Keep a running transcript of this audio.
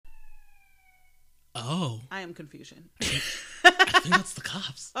am confusion. I think that's the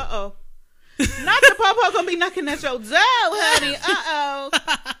cops. Uh-oh. Not the popo gonna be knocking at your door, honey. Uh-oh.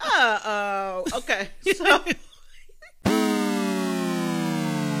 Uh-oh. Okay. So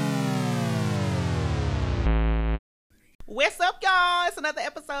what's up, y'all? It's another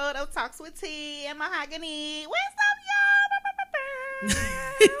episode of Talks with T and Mahogany. What's up, y'all?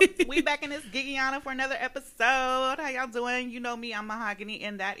 We back in this Gigiana for another episode. How y'all doing? You know me, I'm Mahogany,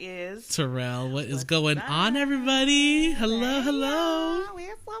 and that is Terrell. What's going on, everybody? Hello, hello.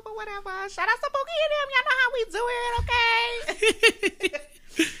 What's up or whatever. Shout out to Boogie and them. Y'all know how we do it,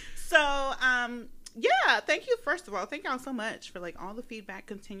 okay? So, yeah, thank you. First of all, thank y'all so much for like all the feedback,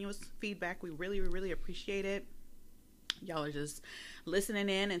 continuous feedback. We really appreciate it. Y'all are just listening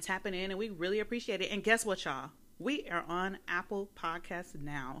in and tapping in, and we really appreciate it. And guess what, y'all? We are on Apple Podcasts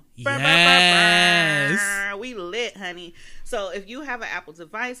now. Yes. We lit, honey. So if you have an Apple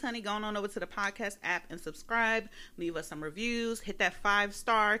device, honey, go on over to the podcast app and subscribe. Leave us some reviews. Hit that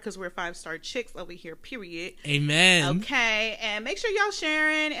 5-star because we're 5-star chicks over here, period. Amen. Okay. And make sure y'all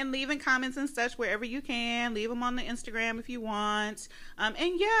sharing and leaving comments and such wherever you can. Leave them on the Instagram if you want.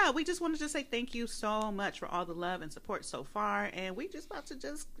 And yeah, we just wanted to say thank you so much for all the love and support so far. And we just about to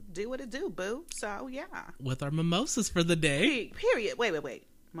just do what it do, boo. So yeah. With our mimosas for the day. Period. Wait.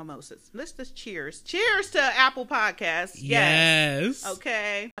 Mimosas. Let's just cheers. Cheers to Apple Podcasts. Yes.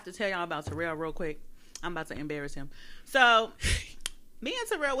 Okay. I have to tell y'all about Terrell real quick. I'm about to embarrass him. So, me and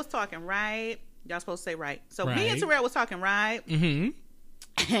Terrell was talking, right? Y'all supposed to say right. So, me and Terrell was talking, right?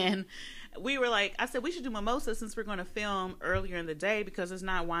 Mm-hmm. And we were like, I said, we should do mimosas since we're going to film earlier in the day because it's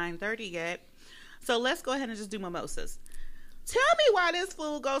not wine 30 yet. So, let's go ahead and just do mimosas. Tell me why this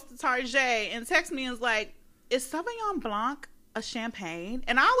fool goes to Target and texts me and is like, is Sauvignon Blanc a champagne?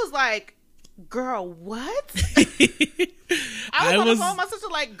 And I was like, girl, what? I was on the phone with my sister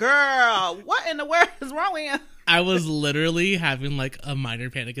like, girl, what in the world is wrong with you? I was literally having like a minor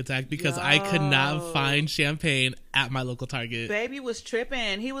panic attack because I could not find champagne at my local Target. Baby was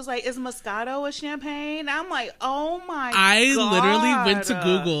tripping. He was like, is Moscato a champagne? I'm like, oh my God. I literally went to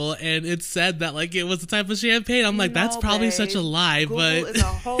Google and it said that like it was a type of champagne. I'm like, that's probably babe. such a lie. Google but is a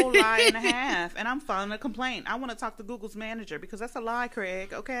whole lie and a half. And I'm filing a complaint. I want to talk to Google's manager because that's a lie,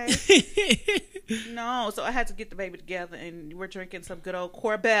 Craig. Okay. No. So I had to get the baby together and we're drinking some good old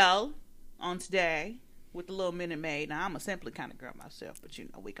Corbel on today. With the little Minute Maid. Now, I'm a simply kind of girl myself, but you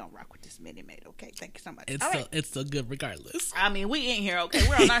know, we gonna rock with this Minute Maid, okay? Thank you so much. It's still good regardless. I mean, we in here, okay?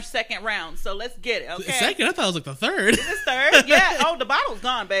 We're on our second round, so let's get it, okay? Second? I thought it was like the third. Is this third? Yeah. Oh, the bottle's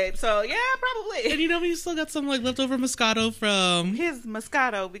gone, babe. So, yeah, probably. And you know, we still got some like leftover Moscato from... His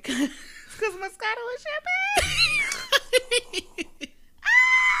Moscato, because Moscato is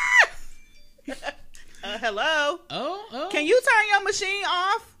champagne. Hello? Oh. Can you turn your machine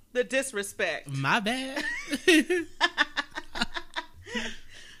off? The disrespect. My bad.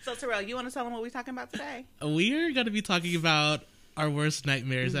 So, Terrell, you want to tell them what we're talking about today? We're going to be talking about our worst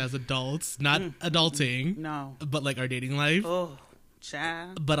nightmares as adults. Not adulting. No. But like our dating life. Oh,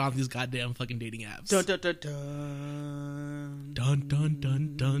 child. But on these goddamn fucking dating apps. Dun, dun, dun, dun. Dun, dun,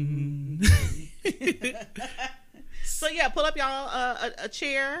 dun, dun. So yeah, pull up y'all a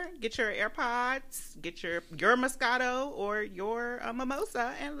chair, get your AirPods, get your Moscato or your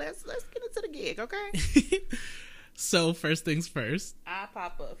mimosa, and let's get into the gig, okay? So first things first. I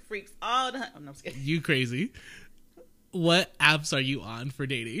pop up freaks all the time. Oh, no, I'm just kidding. You crazy. What apps are you on for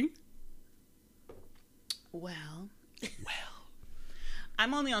dating? Well,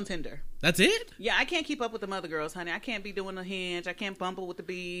 I'm only on Tinder. That's it? Yeah, I can't keep up with the other girls, honey. I can't be doing the Hinge. I can't bumble with the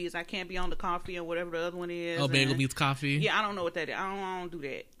bees. I can't be on the coffee or whatever the other one is. Oh, bagel meets coffee? Yeah, I don't know what that is. I don't do that.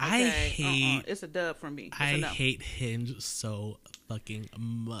 Okay? I hate... It's a dub from me. I hate Hinge so fucking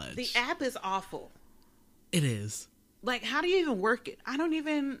much. The app is awful. It is. Like, how do you even work it? I don't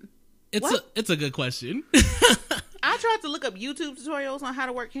even... It's a good question. I tried to look up YouTube tutorials on how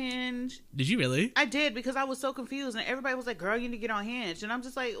to work Hinge. Did you really? I did, because I was so confused, and everybody was like, girl, you need to get on Hinge. And I'm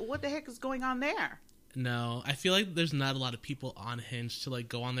just like, what the heck is going on there? No, I feel like there's not a lot of people on Hinge to like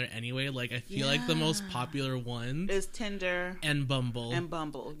go on there anyway. Like, I feel like the most popular one is Tinder and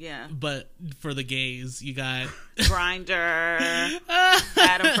Bumble. Yeah. But for the gays, you got Grindr,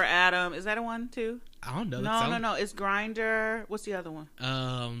 Adam for Adam. Is that a one too? I don't know. No. It's Grindr. What's the other one?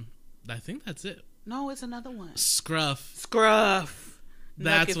 I think that's it. No, it's another one. Scruff.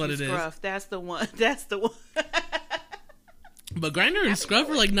 That's what it is. That's the one. That's the one. But Grindr and Scruff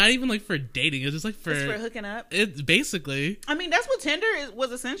are like not even like for dating. It's just like for hooking up. It's basically. I mean, that's what Tinder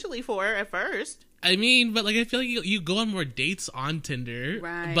was essentially for at first. I mean, but like I feel like you go on more dates on Tinder,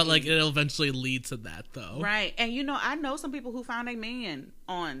 right? But like it'll eventually lead to that, though, right? And you know, I know some people who found a man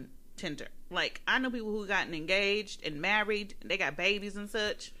on Tinder. Like, I know people who gotten engaged and married, and they got babies and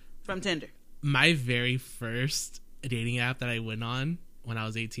such from Tinder. My very first dating app that I went on when I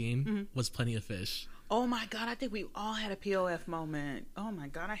was 18 was Plenty of Fish. Oh my God, I think we all had a POF moment. Oh my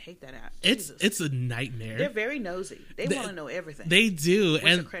God, I hate that app. It's a nightmare. They're very nosy. They want to know everything. They do. What's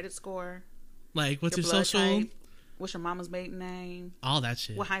your credit score? Like, what's your blood social? type? What's your mama's maiden name? All that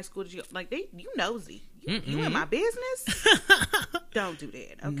shit. What high school did you like? You nosy. You in my business? Don't do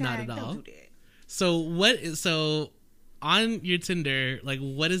that. Okay, not at all. Don't do that. So on your Tinder, like,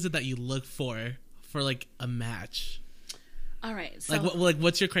 what is it that you look for like a match? All right. So, like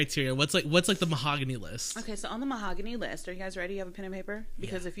what's your criteria? What's like the mahogany list? Okay, so on the mahogany list, are you guys ready? You have a pen and paper?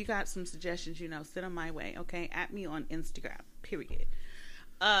 Because if you got some suggestions, send them my way. Okay, at me on Instagram. Period.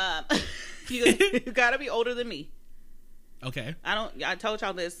 You gotta be older than me. Okay. I told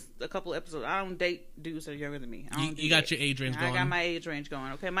y'all this a couple episodes. I don't date dudes that are younger than me. You got your age range going. I got my age range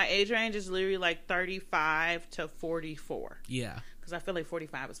going. Okay, my age range is literally like 35 to 44. Yeah. Because I feel like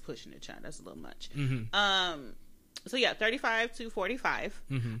 45 is pushing it, child. That's a little much. Mm-hmm. So yeah, 35 to 45.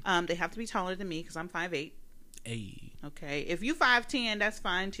 Mm-hmm. They have to be taller than me because I'm 5'8". Hey. Okay. If you 5'10", that's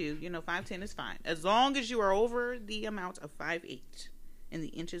fine too. 5'10" is fine. As long as you are over the amount of 5'8" in the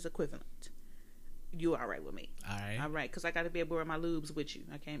inches equivalent, you are all right with me. All right. All right. Because I got to be able to wear my lubes with you.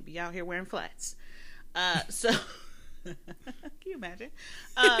 I can't be out here wearing flats. So, can you imagine?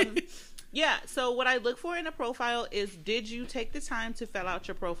 Yeah. So what I look for in a profile is, did you take the time to fill out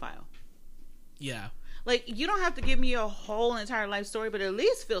your profile? Yeah. Like, you don't have to give me a whole entire life story, but at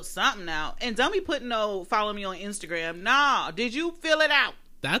least fill something out. And don't be putting follow me on Instagram. Nah, did you fill it out?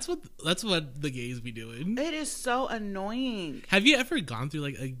 That's what the gays be doing. It is so annoying. Have you ever gone through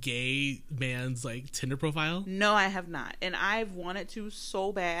like a gay man's like Tinder profile? No, I have not. And I've wanted to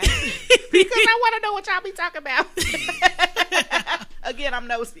so bad because I want to know what y'all be talking about. Again, I'm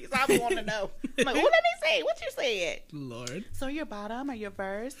nosy, so I want to know. I'm like, let me see what you said. Lord. So your bottom or your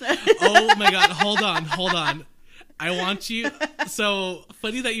verse? Oh my God. Hold on. I want you. So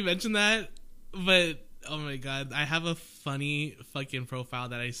funny that you mentioned that, but oh my God, I have a funny fucking profile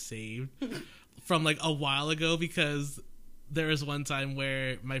that I saved from like a while ago because there was one time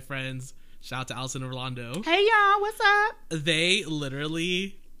where my friends, shout out to Allison and Rolando. Hey y'all, what's up? They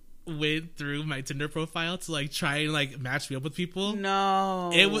literally went through my Tinder profile to like try and like match me up with people.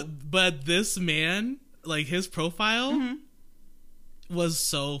 No. But this man, like his profile was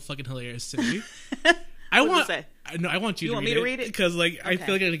so fucking hilarious to me. I want you to want read me to read it because like okay. I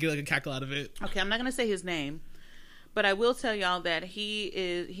feel like I'm gonna get like a cackle out of it. Okay, I'm not gonna say his name, but I will tell y'all that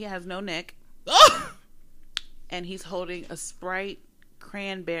he has no neck, and he's holding a Sprite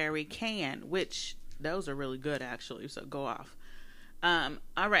cranberry can, which those are really good actually. So go off.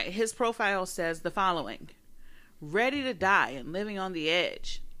 All right, his profile says the following: ready to die and living on the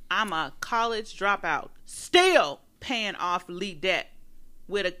edge. I'm a college dropout, still paying off elite debt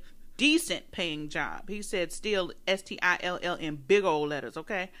with a decent paying job. He said still STILL in big old letters,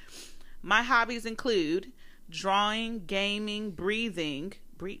 okay? My hobbies include drawing, gaming, breathing.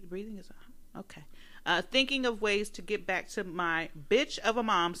 Breathing is okay. Thinking of ways to get back to my bitch of a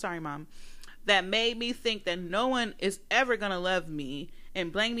mom, sorry mom, that made me think that no one is ever gonna love me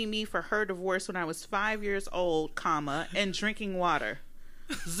and blaming me for her divorce when I was 5 years old, comma, and drinking water.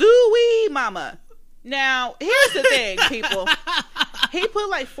 Zooey mama. Now, here's the thing, people. He put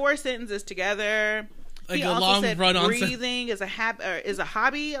like 4 sentences together. Like he a also long said run-on breathing is a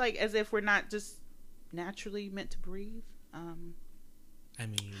hobby, like as if we're not just naturally meant to breathe. I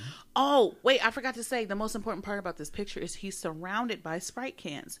mean, oh wait, I forgot to say the most important part about this picture is he's surrounded by Sprite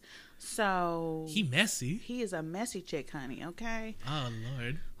cans. So he messy. He is a messy chick, honey. Okay. Oh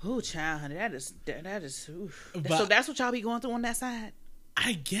Lord. Oh, child, honey, that is. Oof. But, so that's what y'all be going through on that side.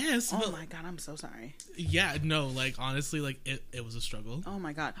 I guess. Oh my God, I'm so sorry. Yeah, no, like honestly, like it was a struggle. Oh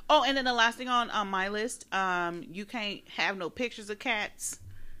my God. Oh, and then the last thing on my list, you can't have no pictures of cats.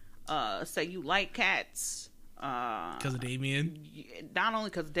 Say you like cats. Because of Damien. Not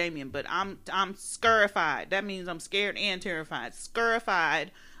only because of Damien, but I'm scarified. That means I'm scared and terrified. Scarified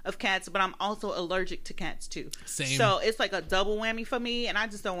of cats, but I'm also allergic to cats too. Same. So it's like a double whammy for me, and I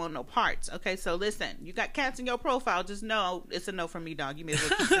just don't want no parts. Okay, so listen, you got cats in your profile, just know it's a no from me, dog. You may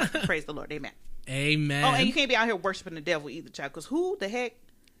as well praise the Lord. Amen. Amen. Oh, and you can't be out here worshiping the devil either, child, because who the heck,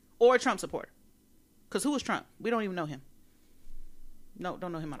 or a Trump supporter, because who is Trump? We don't even know him. No,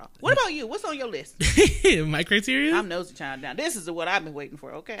 don't know him at all. What about you? What's on your list? My criteria? I'm nosy, child. Now this is what I've been waiting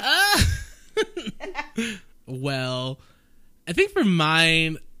for. Okay. Well, I think for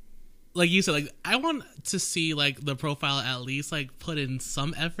mine, like you said, like I want to see like the profile at least like put in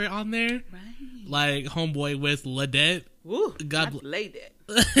some effort on there. Right. Like homeboy with Ladette. Woo. God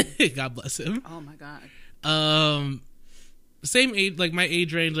God bless him. Oh my God. Same age, like my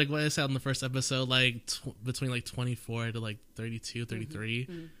age range, like what I said in the first episode, like between like 24 to like 32,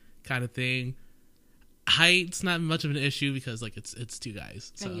 33 kind of thing. Height's not much of an issue because like it's two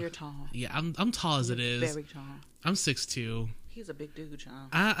guys. So. And you're tall. Yeah, I'm tall as it is. Very tall. I'm 6'2". He's a big dude, child.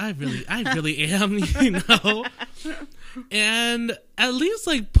 I really am, you know. And at least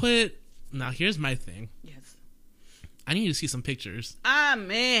like now here's my thing. Yes. I need to see some pictures.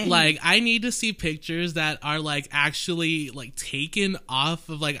 Amen. Like I need to see pictures that are like actually like taken off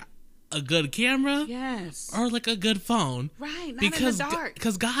of like a good camera. Yes. Or like a good phone. Right. Not Because in the dark.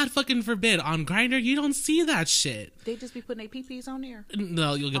 Because God fucking forbid on Grindr you don't see that shit. They just be putting their pee-pees on there.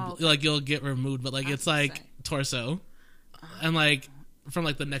 No, you'll get removed, but like it's like torso. And like from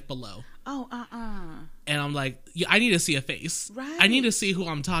like the neck below. Oh, And I'm like, yeah, I need to see a face. Right. I need to see who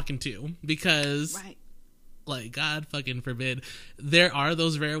I'm talking to because, like, God fucking forbid, there are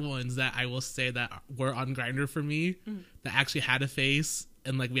those rare ones that I will say that were on Grindr for me that actually had a face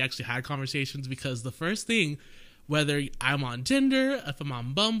and like we actually had conversations because the first thing, whether I'm on Tinder, if I'm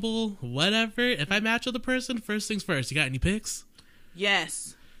on Bumble, whatever, if I match with a person, first things first, you got any pics?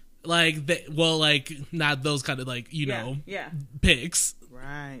 Yes. Like, like not those kind of like pics.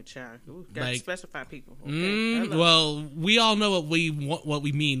 Right, child. Ooh, gotta like, specify people. Okay. Well, we all know what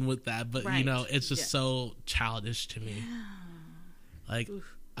we mean with that, but you know, it's just so childish to me. Yeah. Like,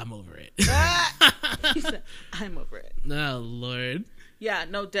 I'm over it. I'm over it. Oh Lord. Yeah,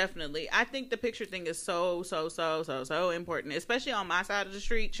 no, definitely. I think the picture thing is so important, especially on my side of the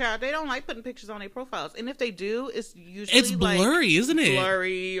street. Child, they don't like putting pictures on their profiles, and if they do, it's usually blurry, like, isn't it?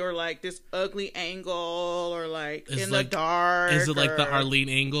 Blurry or like this ugly angle or like in the dark. Is it like the Arlene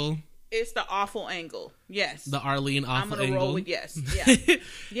angle? It's the awful angle. Yes, the Arlene awful angle. I'm gonna roll with yes. Yeah,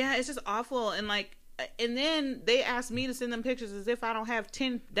 yeah. It's just awful, and like. And then they asked me to send them pictures as if I don't have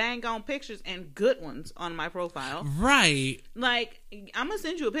 10 dang on pictures and good ones on my profile. Right. Like, I'm going to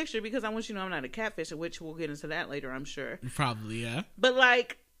send you a picture because I want you to know I'm not a catfish, which we'll get into that later, I'm sure. Probably, yeah. But,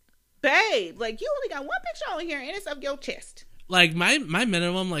 like, babe, like, you only got one picture on here and it's of your chest. Like, my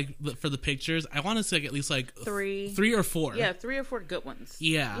minimum, like, for the pictures, I want to see, like, at least, like, three or four. Yeah, 3 or 4 good ones.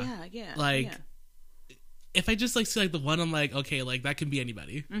 Yeah. Yeah. Like, if I just, like, see, like, the one, I'm like, okay, like, that can be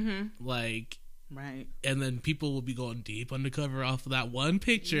anybody. Mm-hmm. Like... Right. And then people will be going deep undercover off of that one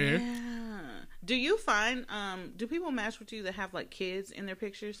picture. Yeah. Do you find, do people match with you that have, like, kids in their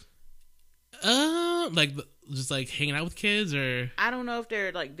pictures? Like, just, like, hanging out with kids, or... I don't know if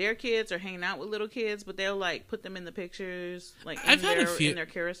they're, like, their kids or hanging out with little kids, but they'll, like, put them in the pictures, like, in their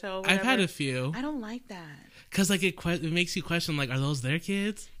carousel. I've had a few. I don't like that. Because, like, it makes you question, like, are those their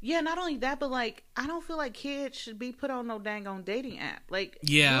kids? Yeah, not only that, but, like, I don't feel like kids should be put on no dang on dating app. Like,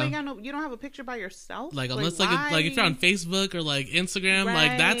 yeah. You don't have a picture by yourself? Like, unless, like if you're on Facebook or, like, Instagram,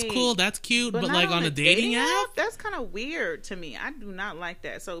 like, that's cool, that's cute, but like, on a dating app? That's kind of weird to me. I do not like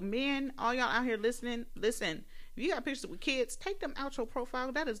that. So, men, all y'all out here listening, listen. If you got pictures with kids, take them out your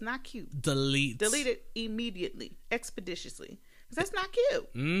profile. That is not cute. Delete it immediately, expeditiously. That's not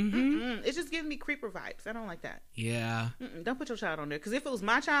cute. Mm-hmm. It's just giving me creeper vibes. I don't like that. Yeah. Don't put your child on there. Because if it was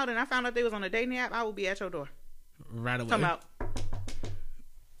my child and I found out they was on a dating app, I would be at your door. Right away. Come out.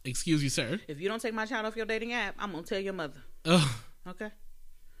 Excuse you, sir. If you don't take my child off your dating app, I'm going to tell your mother. Ugh. Okay?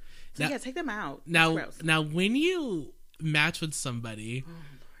 So, yeah, take them out. Now, when you match with somebody,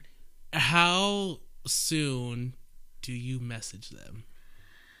 how soon do you message them?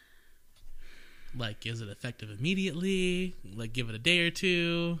 Like, is it effective immediately? Like, give it a day or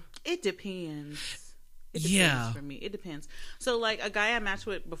two? It depends. It depends for me. It depends. So, like, a guy I matched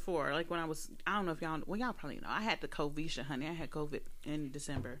with before, like, when I don't know if y'all probably know. I had the COVID, honey. I had COVID in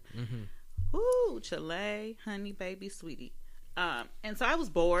December. Mm-hmm. Ooh, Chile, honey, baby, sweetie. And so I was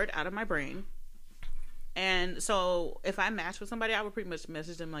bored out of my brain. And so if I matched with somebody, I would pretty much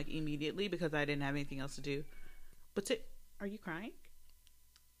message them, like, immediately because I didn't have anything else to do. But are you crying?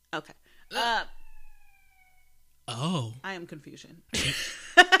 Okay. Oh. I am confusion. I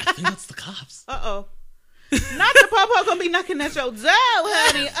think that's the cops. Uh-oh. Not the popo gonna be knocking at your door,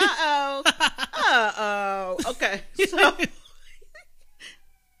 honey. Uh-oh. Uh-oh. Okay. So, child, what is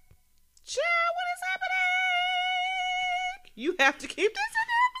happening? You have to keep this in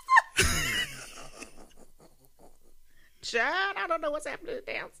the episode. Child, I don't know what's happening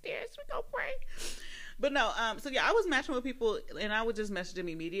downstairs. We gonna pray. But no, so yeah, I was matching with people and I would just message them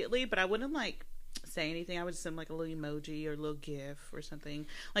immediately, but I wouldn't like say anything. I would just send like a little emoji or a little gif or something.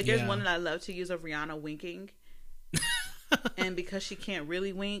 Like there's one that I love to use of Rihanna winking. And because she can't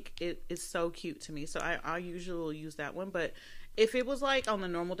really wink, it is so cute to me. So I usually will use that one. But if it was like on a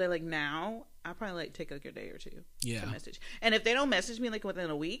normal day, like now, I probably like take like a day or two to message. And if they don't message me like within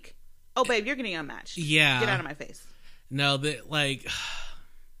a week, oh babe, you're getting unmatched. Yeah, get out of my face. No, that like,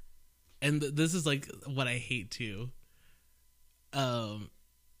 and this is like what I hate too.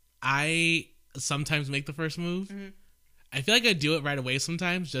 I sometimes make the first move. Mm-hmm. I feel like I do it right away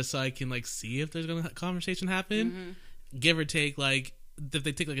sometimes, just so I can like see if there's gonna conversation happen. Mm-hmm. Give or take, like if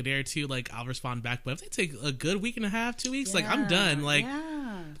they take like a day or two, like I'll respond back. But if they take a good week and a half, 2 weeks, like I'm done. Like,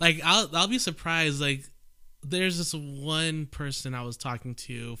 like I'll be surprised. Like there's this one person I was talking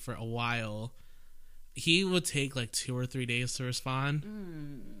to for a while. He would take like 2 or 3 days to respond.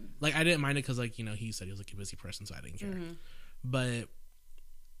 Like I didn't mind it because like he said he was like a busy person, so I didn't care. Mm-hmm. But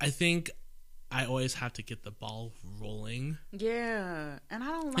I think I always have to get the ball rolling. Yeah. And I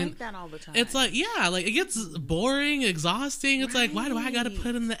don't like that all the time. It's like, like it gets boring, exhausting. It's like, why do I got to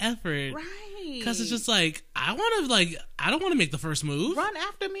put in the effort? Right. Because it's just like, I don't want to make the first move. Run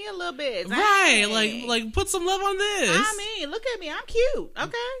after me a little bit. Right. Like put some love on this. I mean, look at me. I'm cute.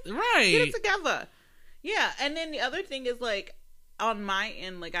 Okay. Right. Get it together. Yeah. And then the other thing is like, on my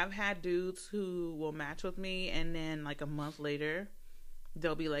end, like I've had dudes who will match with me and then like a month later,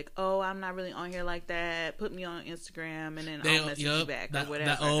 they'll be like, oh, I'm not really on here like that. Put me on Instagram, and then I'll message you back or whatever.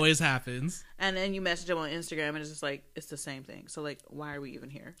 That always happens. And then you message them on Instagram, and it's just like, it's the same thing. So, like, why are we even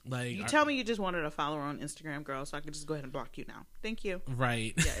here? Like, you tell me you just wanted a follower on Instagram, girl, so I can just go ahead and block you now. Thank you.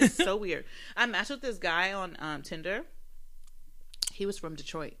 Right. Yeah, it's so weird. I matched with this guy on Tinder. He was from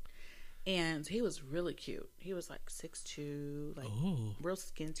Detroit. And he was really cute. He was like 6'2", like real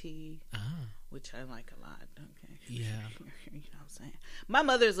skinty, which I like a lot. Okay, yeah, you know what I'm saying. My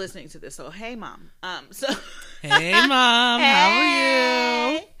mother is listening to this, so hey, mom. Hey, mom, how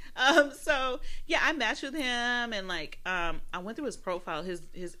are you? So yeah, I matched with him, and like, I went through his profile,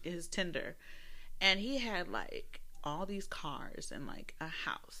 his Tinder, and he had like all these cars and like a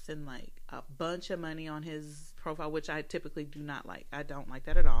house and like a bunch of money on his profile, which I typically do not like. I don't like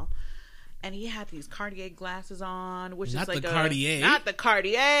that at all. And he had these Cartier glasses on, which not is like not the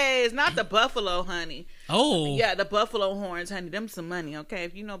Cartiers, not the Buffalo, honey. Oh, yeah, the Buffalo horns, honey. Them some money, okay?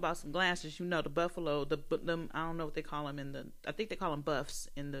 If you know about some glasses, you know the Buffalo. Them I don't know what they call them I think they call them buffs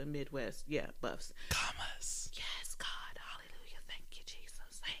in the Midwest. Yeah, buffs. Commas. Yes, God, hallelujah, thank you,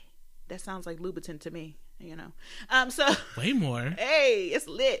 Jesus. Hey, that sounds like Louboutin to me, So way more. Hey, it's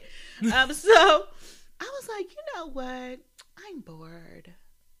lit. So I was like, you know what? I'm bored.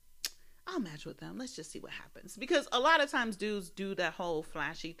 I'll match with them. Let's just see what happens. Because a lot of times dudes do that whole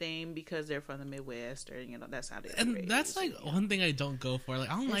flashy thing because they're from the Midwest or, that's how they are. And that's like one thing I don't go for. Like,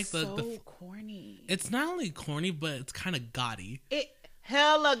 I don't like the corny. It's not only corny, but it's kind of gaudy.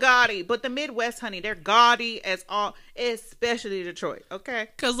 Hella gaudy. But the Midwest, honey, they're gaudy as all, especially Detroit, okay?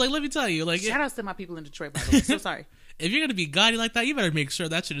 Because, like, let me tell you, like... Shout out to my people in Detroit, by the way. So sorry. If you're going to be gaudy like that, you better make sure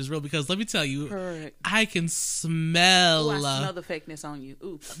that shit is real, because let me tell you, I can smell... Ooh, I smell the fakeness on you.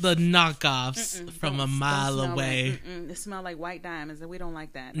 Ooh. The knockoffs from a mile away. It smells like white diamonds, and we don't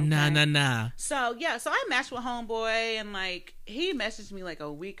like that. Okay? Nah. So, yeah, so I matched with homeboy, and, like, he messaged me, like,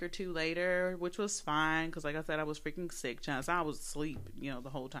 a week or two later, which was fine, because, like I said, I was freaking sick, chance. I was asleep, the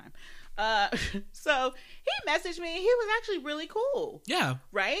whole time. So he messaged me. He was actually really cool. Yeah.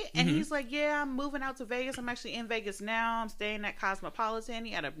 Right? And he's like, yeah, I'm moving out to Vegas. I'm actually in Vegas now. I'm staying at Cosmopolitan.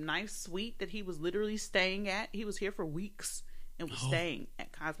 He had a nice suite that he was literally staying at. He was here for weeks and was staying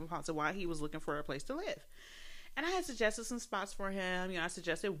at Cosmopolitan while he was looking for a place to live. And I had suggested some spots for him. I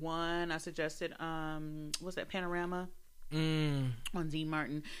suggested one. I suggested, what's that, Panorama? On D.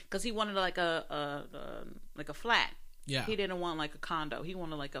 Martin. Because he wanted like a flat. Yeah. He didn't want like a condo. He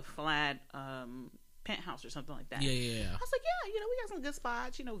wanted like a flat penthouse or something like that. Yeah. I was like, yeah, we got some good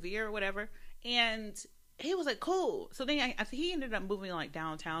spots, Veer or whatever. And he was like, cool. So then I think he ended up moving like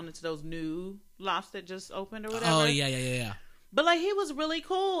downtown into those new lofts that just opened or whatever. Oh, yeah. But like he was really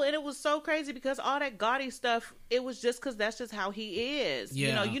cool, and it was so crazy because all that gaudy stuff, it was just because that's just how he is.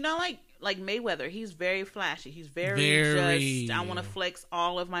 Yeah. Like Mayweather, he's very flashy. He's very just, I want to flex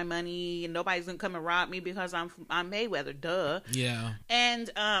all of my money, and nobody's gonna come and rob me because I'm Mayweather. Duh. Yeah.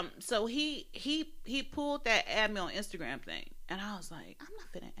 And so he pulled that add me on Instagram thing, and I was like, I'm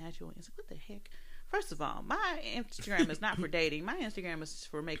not finna add you on Instagram. What the heck? First of all, my Instagram is not for dating. My Instagram is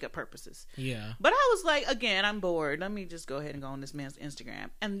for makeup purposes. Yeah. But I was like, again, I'm bored. Let me just go ahead and go on this man's Instagram.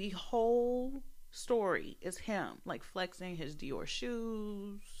 And the whole story is him like flexing his Dior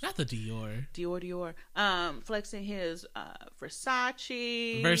shoes. Not the Dior. Dior. Flexing his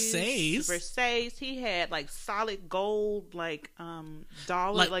Versace. Versace. He had like solid gold like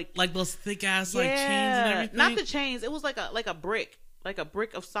dollar like those thick ass like chains and everything. Not the chains. It was like a brick. Like a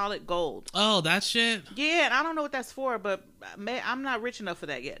brick of solid gold. Oh, that shit? Yeah, and I don't know what that's for, but I'm not rich enough for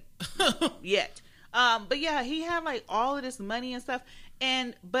that yet. But yeah, he had like all of this money and stuff.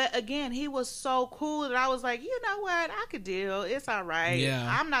 But again, he was so cool that I was like, you know what? I could deal. It's all right. Yeah.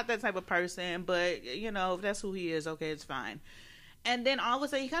 I'm not that type of person, but you know, if that's who he is, okay, it's fine. And then all of a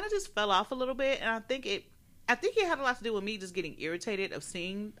sudden, he kind of just fell off a little bit, and I think it had a lot to do with me just getting irritated of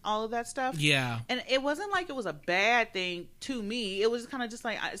seeing all of that stuff. Yeah. And it wasn't like it was a bad thing to me. It was kind of just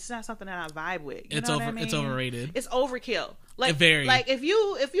like, it's not something that I vibe with. You know what I mean? It's overrated. It's overkill. Like, very. Like if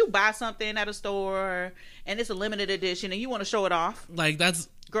you buy something at a store and it's a limited edition and you want to show it off, like that's,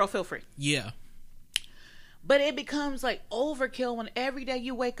 girl, feel free. Yeah. But it becomes like overkill when every day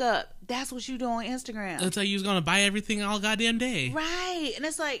you wake up, that's what you do on Instagram. That's how you was gonna buy everything all goddamn day. Right. And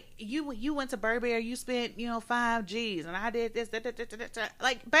it's like, you went to Burberry, you spent, 5 G's, and I did this,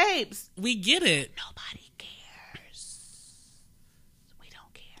 like, babes. We get it. Nobody cares. We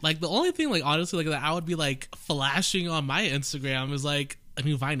don't care. Like, the only thing, like, honestly, like, that I would be, like, flashing on my Instagram is, like, a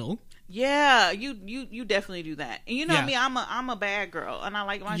new vinyl. Yeah, you definitely do that. And you know me, I'm a bad girl, and I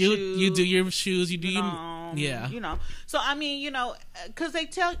like my shoes. You do your shoes, you do yeah. So I mean, because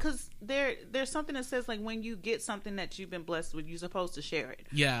there's something that says like when you get something that you've been blessed with, you're supposed to share it.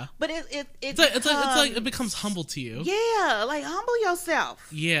 Yeah. But it's like it becomes humble to you. Yeah, like humble yourself.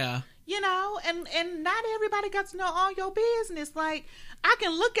 Yeah. And not everybody got to know all your business. Like, I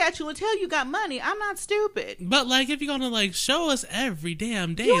can look at you and tell you got money. I'm not stupid. But, like, if you're gonna, like, show us every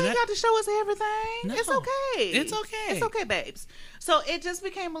damn day. You ain't got to show us everything. No, it's okay. It's okay. It's okay, babes. So, it just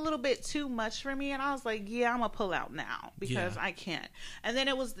became a little bit too much for me. And I was like, yeah, I'm going to pull out now. Because I can't. And then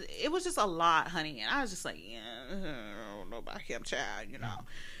it was just a lot, honey. And I was just like, yeah, I don't know about him, child,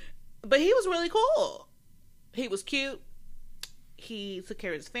 But he was really cool. He was cute. He took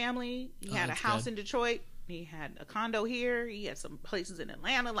care of his family. He had a house in Detroit. He had a condo here. He had some places in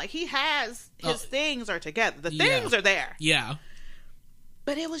Atlanta. Like, he has, his things are together. The things are there. Yeah.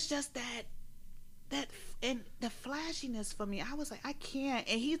 But it was just that and the flashiness for me. I was like, I can't.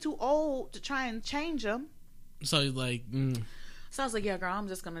 And he's too old to try and change him. So, like, So I was like, yeah, girl, I'm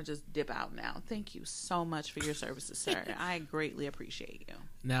just going to just dip out now. Thank you so much for your services, sir. I greatly appreciate you.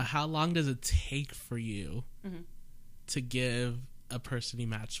 Now, how long does it take for you to give a person you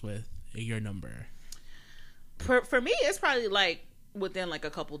match with your number? For me, it's probably like within like a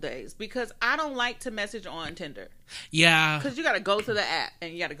couple days, because I don't like to message on Tinder. Yeah, because you got to go to the app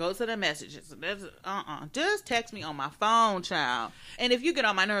and you got to go to the messages. That's just text me on my phone, child. And if you get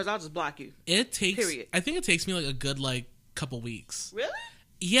on my nerves, I'll just block you. It takes. Period. I think it takes me like a good like couple weeks. Really?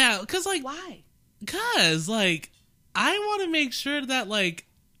 Yeah, because like why? Because like I want to make sure that like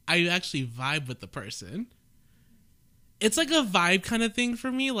I actually vibe with the person. It's like a vibe kind of thing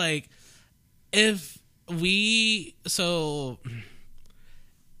for me. Like if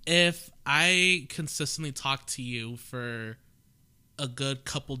I consistently talk to you for a good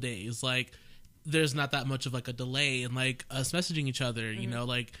couple days, like there's not that much of like a delay in like us messaging each other,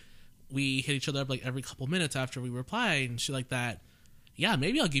 like we hit each other up like every couple minutes after we reply and shit like that. Yeah,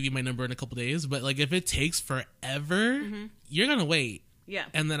 maybe I'll give you my number in a couple days, but like if it takes forever, you're gonna wait. Yeah.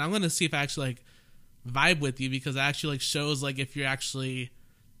 And then I'm gonna see if I actually like vibe with you, because it actually like shows like if you're actually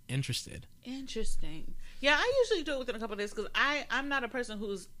interested. Interesting. Yeah, I usually do it within a couple of days, because I'm not a person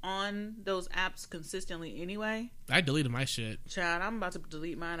who's on those apps consistently anyway. I deleted my shit. Child, I'm about to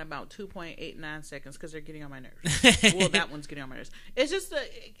delete mine about 2.89 seconds because they're getting on my nerves. Well, that one's getting on my nerves. It's just, But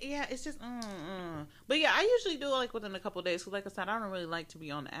yeah, I usually do it like within a couple of days, because like I said, I don't really like to be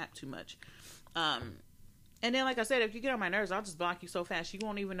on the app too much. And then, like I said, if you get on my nerves, I'll just block you so fast you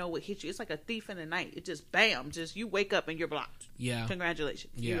won't even know what hit you. It's like a thief in the night. It just, bam, just you wake up and you're blocked. Yeah.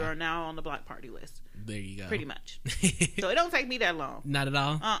 Congratulations. Yeah. You are now on the block party list. There you go. Pretty much. So it don't take me that long. Not at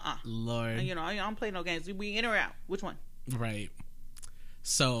all? Lord. And, I don't play no games. We in or out. Which one? Right.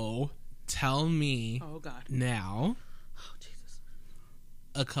 So, tell me oh, God. now oh, Jesus.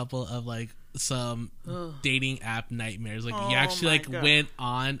 a couple of, like, some dating app nightmares. Like, you Oh, actually, my like, God. went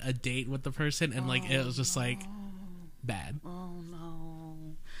on a date with the person and, like, it was just, like, bad. Oh, no.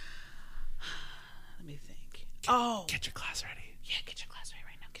 Let me think. Get your class ready. Yeah, get your class ready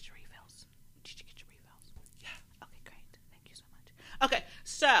right now. Get your refills. Did you get your refills? Yeah. Okay, great. Thank you so much. Okay,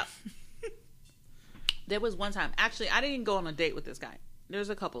 so there was one time. Actually, I didn't go on a date with this guy. There's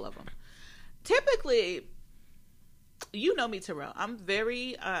a couple of them. Typically, you know me, Terrell. I'm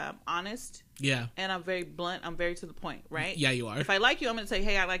very honest. Yeah. And I'm very blunt. I'm very to the point, right? Yeah, you are. If I like you, I'm going to say,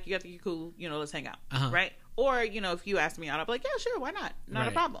 hey, I like you. I think you're cool. Let's hang out. Right? Or, if you ask me out, I'll be like, yeah, sure. Why not? Not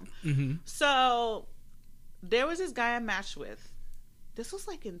a problem. Mm-hmm. So there was this guy I matched with. This was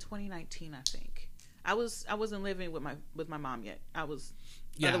like in 2019, I think. I wasn't living with my mom yet. I was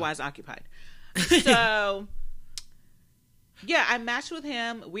otherwise occupied. So yeah, I matched with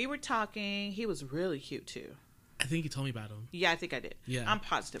him. We were talking. He was really cute too. I think you told me about him. Yeah, I think I did. Yeah. I'm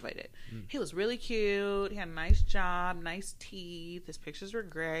positive I did. He was really cute. He had a nice job, nice teeth. His pictures were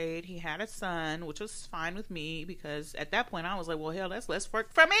great. He had a son, which was fine with me because at that point I was like, well, hell, that's less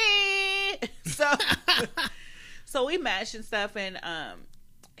work for me. So we matched and stuff, and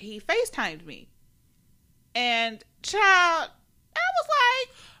he FaceTimed me. And child, I was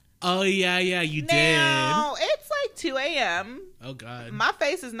like, oh, yeah, you now, it's like 2 a.m. Oh, God. My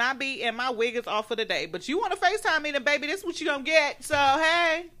face is not beat and my wig is off for the day. But you want to FaceTime me, then, baby, this is what you going to get. So,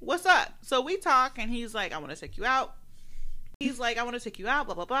 hey, what's up? So we talk, and he's like, I want to take you out. He's like, I want to take you out,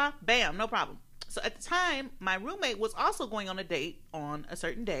 blah, blah, blah. Bam, no problem. So at the time, my roommate was also going on a date on a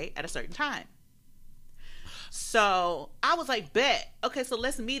certain day at a certain time. So I was like, bet. Okay, so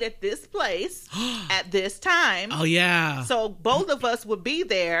let's meet at this place at this time. Oh, yeah. So both of us would be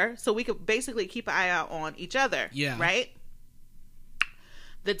there so we could basically keep an eye out on each other. Yeah. Right?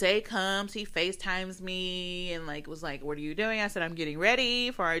 The day comes, he FaceTimes me and was like, what are you doing? I said, I'm getting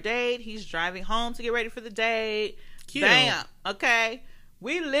ready for our date. He's driving home to get ready for the date. Cute. Bam. Okay.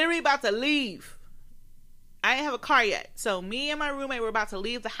 We literally about to leave. I didn't have a car yet. So me and my roommate were about to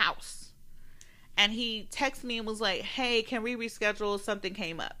leave the house. And he texted me and was like, hey, can we reschedule? Something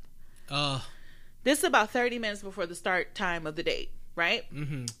came up. This is about 30 minutes before the start time of the date, right?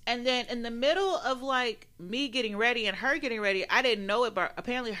 Mm-hmm. And then in the middle of me getting ready and her getting ready, I didn't know it, but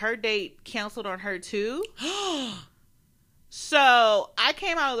apparently her date canceled on her too. So I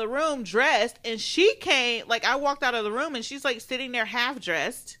came out of the room dressed, and she came, I walked out of the room and she's sitting there half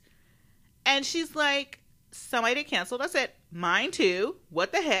dressed. And she's like, somebody did canceled. I said, mine too.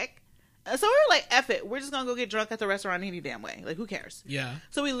 What the heck? So we were like, F it. We're just going to go get drunk at the restaurant any damn way. Who cares? Yeah.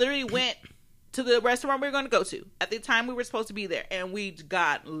 So we literally went to the restaurant we were going to go to at the time we were supposed to be there. And we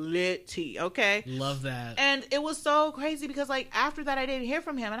got litty, okay? Love that. And it was so crazy because, after that, I didn't hear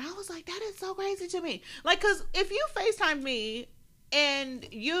from him. And I was like, that is so crazy to me. Because if you FaceTimed me and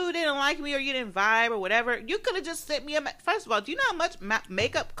you didn't like me or you didn't vibe or whatever, you could have just sent me First of all, do you know how much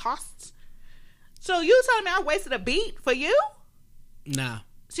makeup costs? So you telling me I wasted a beat for you? Nah.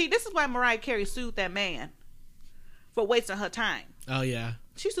 See, this is why Mariah Carey sued that man for wasting her time. Oh, yeah.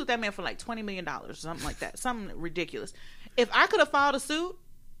 She sued that man for $20 million or something like that. Something ridiculous. If I could have filed a suit,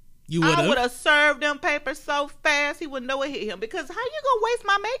 I would have served them papers so fast he wouldn't know what hit him. Because how you gonna waste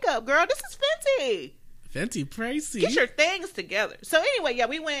my makeup, girl? This is Fenty. Fenty pricey. Get your things together. So anyway, yeah,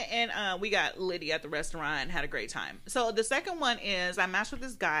 we went and we got litty at the restaurant and had a great time. So the second one is I matched with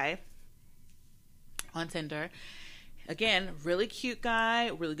this guy on Tinder. Again, really cute guy,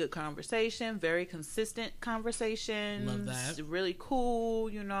 really good conversation, very consistent conversations. Love that. Really cool,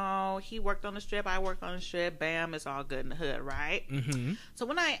 He worked on the strip, I worked on the strip. Bam, it's all good in the hood, right? Mm-hmm. So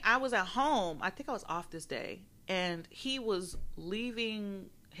when I was at home, I think I was off this day, and he was leaving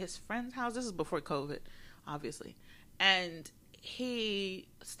his friend's house. This is before COVID, obviously. And he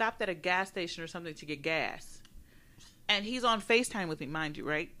stopped at a gas station or something to get gas. And he's on FaceTime with me, mind you,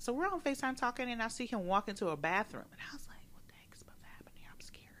 right? So we're on FaceTime talking, and I see him walk into a bathroom. And I was like, what the heck is about to happen here? I'm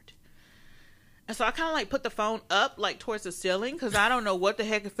scared. And so I kind of put the phone up, towards the ceiling, because I don't know what the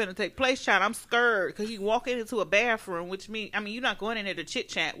heck is finna take place, child. I'm scared, because you walking into a bathroom, which means, you're not going in there to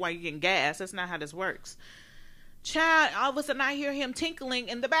chit-chat while you're getting gas. That's not how this works. Child, all of a sudden I hear him tinkling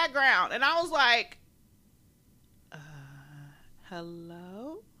in the background. And I was like,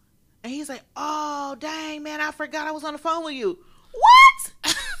 hello? And he's like, oh, dang, man, I forgot I was on the phone with you.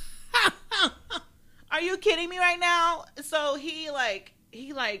 What? Are you kidding me right now? So he was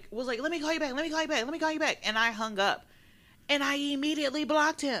like, let me call you back. And I hung up. And I immediately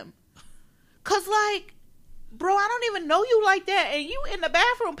blocked him. Because, bro, I don't even know you like that. And you in the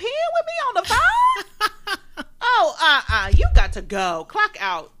bathroom peeing with me on the phone? Oh, you got to go. Clock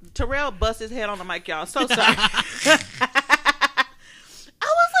out. Terrell bust his head on the mic, y'all. So sorry. I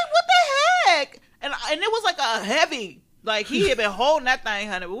was like, what the heck? And it was a heavy, he had been holding that thing,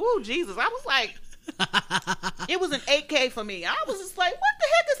 honey. Ooh, Jesus. I was like, it was an 8K for me. I was just like, what the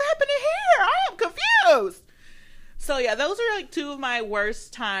heck is happening here? I am confused. So yeah, those are like two of my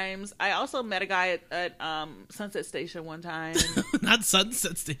worst times. I also met a guy at Sunset Station one time. Not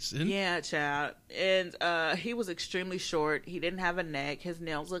Sunset Station. Yeah, child. And he was extremely short. He didn't have a neck. His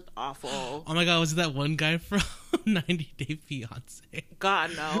nails looked awful. Oh my god, was it that one guy from 90 Day Fiancé?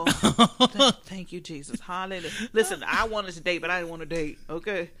 God, no. Thank you, Jesus. Hallelujah. Listen, I wanted to date, but I didn't want to date.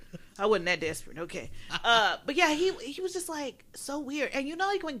 Okay. I wasn't that desperate. Okay. But yeah, he was just like so weird. And you know,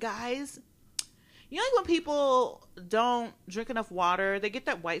 like when guys, you know, like when people don't drink enough water, they get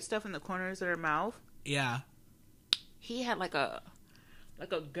that white stuff in the corners of their mouth. Yeah. He had like a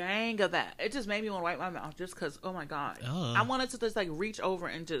gang of that. It just made me want to wipe my mouth just because, oh my God. Oh. I wanted to just like reach over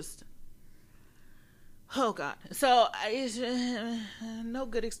and just, oh God. So no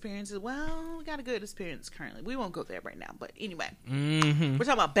good experiences. Well, we got a good experience currently. We won't go there right now. But anyway, we're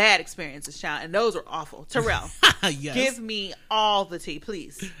talking about bad experiences, child. And those are awful. Terrell, Yes. give me all the tea,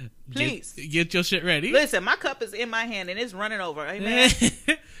 please. Please. Get your shit ready. Listen, my cup is in my hand and it's running over. Amen.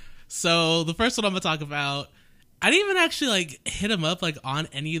 So the first one I'm gonna talk about, I didn't even actually like hit him up like on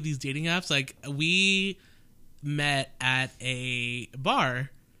any of these dating apps. Like we met at a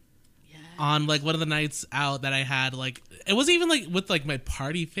bar on like one of the nights out that I had. Like it wasn't even like with like my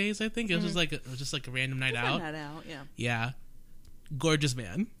party phase. I think it was just like a random night out. Night out, yeah. Yeah, gorgeous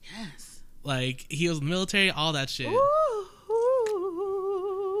man. Yes. Like he was in the military, all that shit. Ooh.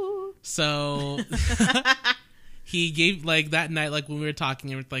 So he gave like that night, like when we were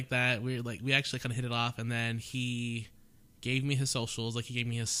talking and like that, we actually kind of hit it off, and then he gave me his socials, like he gave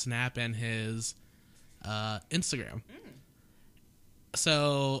me his Snap and his Instagram.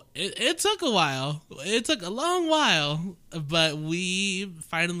 So it took a while. It took a long while, but we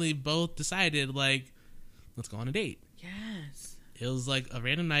finally both decided like, let's go on a date. Yes. It was like a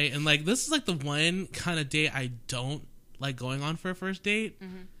random night, and like this is like the one kind of date I don't like going on for a first date.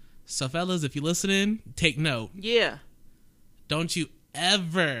 Mm-hmm. So fellas, if you're listening, take note. Yeah. Don't you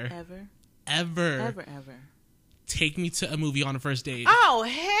ever take me to a movie on a first date. Oh,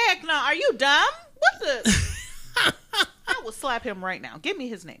 heck no. Are you dumb? What the? I will slap him right now. Give me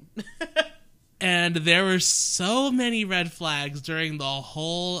his name. And there were so many red flags during the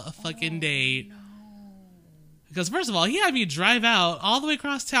whole fucking date. No. Because first of all, he had me drive out all the way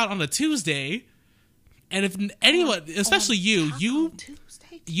across town on a Tuesday. And if anyone, especially you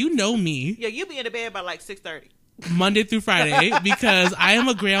know me. Yeah, you be in the bed by like 6:30. Monday through Friday, because I am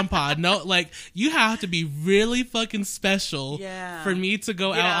a grandpa. No, like you have to be really fucking special for me to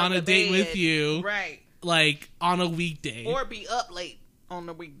go out on a date with you, right? Like on a weekday, or be up late on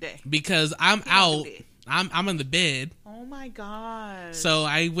the weekday because I'm out. I'm in the bed. Oh my God! So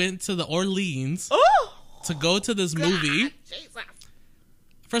I went to the Orleans to go to this movie. Jesus.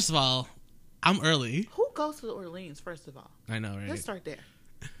 First of all, I'm early. Who goes to the Orleans? First of all, I know, right? Let's start there.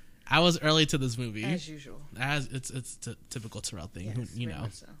 I was early to this movie, as usual. It's typical Terrell thing, yes, you know.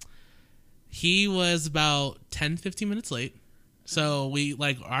 So. He was about 10-15 minutes late, so we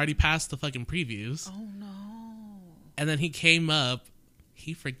like already passed the fucking previews. Oh no! And then he came up,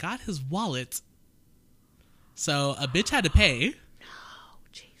 he forgot his wallet, so a bitch had to pay.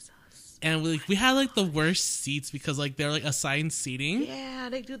 And we had like the worst seats because like they're like assigned seating. Yeah,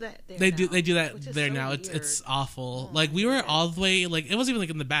 they do that there. They do that there so now. Weird. It's awful. Oh, like we were all the way like it wasn't even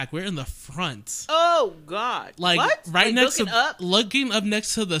like in the back. We were in the front. Oh God! Like what? right like next looking up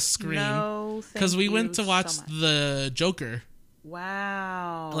next to the screen. No, because we went to watch the Joker.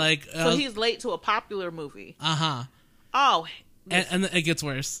 Wow! Like so he's late to a popular movie. Oh, and it gets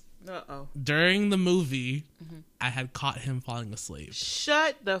worse. Uh-oh. During the movie, I had caught him falling asleep.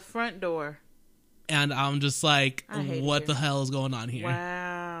 Shut the front door. And I'm just like, what the hell is going on here?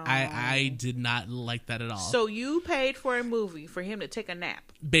 Wow. I did not like that at all. So you paid for a movie for him to take a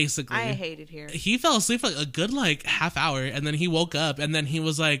nap. Basically. I hate it here. He fell asleep for like a good like half hour, and then he woke up, and then he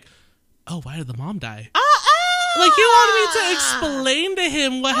was like, oh, why did the mom die? Like, he wanted me to explain to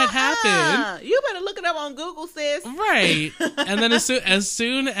him what had happened. You better look it up on Google, sis. Right. And then as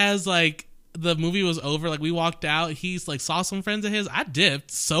soon as, like, the movie was over, like, we walked out, he's, like, saw some friends of his. I dipped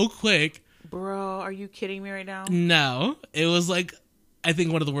so quick. Bro, are you kidding me right now? No. It was, like, I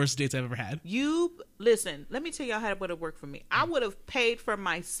think one of the worst dates I've ever had. Listen, let me tell y'all how it would have worked for me. I would have paid for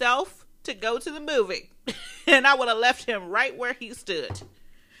myself to go to the movie. And I would have left him right where he stood.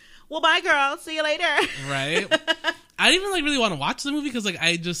 Well, bye, girl. See you later. Right. I didn't even like really want to watch the movie because like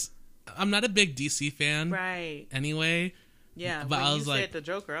I'm not a big DC fan. Right. Anyway. Yeah. But when I was you like, said the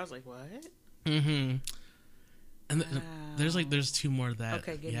Joker, I was like, what? Mm-hmm. And there's two more of that.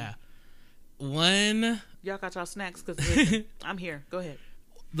 Okay. Yeah. One. Y'all got y'all snacks because I'm here. Go ahead.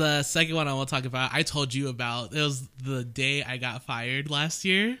 The second one I want to talk about, I told you about. It was the day I got fired last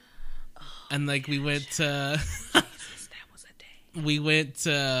year, and like we went to. we went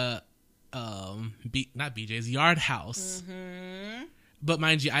to not BJ's, Yard House. Mm-hmm. But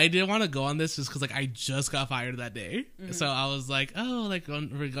mind you, I didn't want to go on this just because like I just got fired that day. Mm-hmm. So I was like, oh, like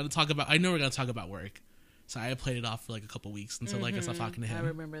we're gonna talk about. I know we're gonna talk about work. So I played it off for like a couple weeks until like I stopped talking to him. I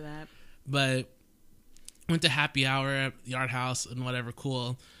remember that. But went to happy hour at Yard House and whatever,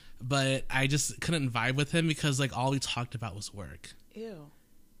 cool. But I just couldn't vibe with him because like all we talked about was work. Ew.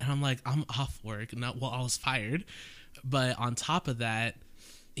 And I'm like, I'm off work. I was fired. But on top of that,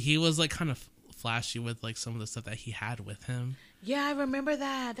 he was like kind of flashy with like some of the stuff that he had with him. Yeah, I remember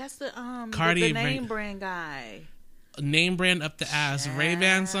that. That's the Cartier the name brand guy. Name brand up the ass.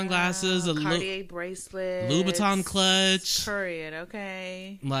 Ray-Ban sunglasses, a Cartier bracelet, Louboutin clutch. Period.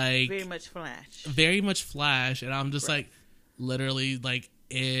 Okay. Like very much flash. Very much flash, and I'm just like literally like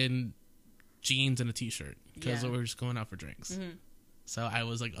in jeans and a t-shirt because we were just going out for drinks. Mm-hmm. So I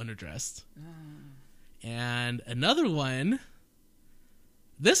was like underdressed. And another one.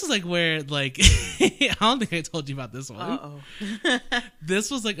 This is like where like I don't think I told you about this one. Uh-oh. This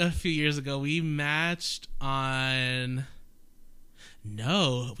was like a few years ago. We matched on.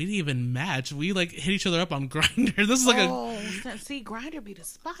 No, we didn't even match. We like hit each other up on Grindr. This is like see, Grindr be the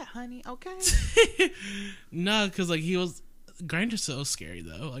spot, honey. Okay. No, because like he was Grindr's so scary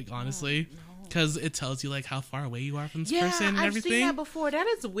though. Like honestly. No. Because it tells you like how far away you are from this person and everything. I've seen that before. That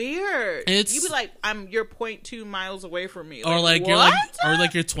is weird. You'd be like, you're 0.2 miles away from me. Or like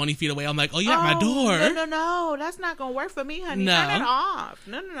you're 20 feet away. I'm like, oh, you're at my door. No. That's not gonna work for me, honey. No. Turn it off.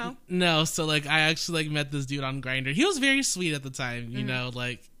 No. No. So like I actually like met this dude on Grindr. He was very sweet at the time. You know,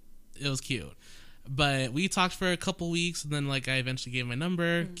 like it was cute. But we talked for a couple weeks, and then like I eventually gave him my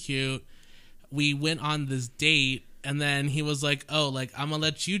number. Cute. We went on this date. And then he was like, oh, like, I'm going to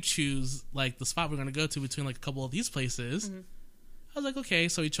let you choose, like, the spot we're going to go to between, like, a couple of these places. Mm-hmm. I was like, okay.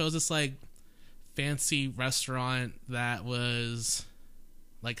 So he chose this, like, fancy restaurant that was,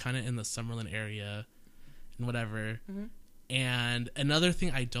 like, kind of in the Summerlin area and whatever. Mm-hmm. And another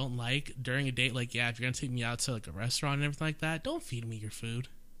thing I don't like during a date, like, yeah, if you're going to take me out to, like, a restaurant and everything like that, don't feed me your food.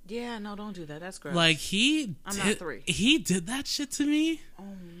 Yeah, no, don't do that. That's gross. Like, I'm not 3. He did that shit to me. Oh,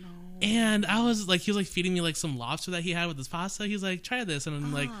 no. And I was like, he was like feeding me like some lobster that he had with his pasta. He's like, try this. And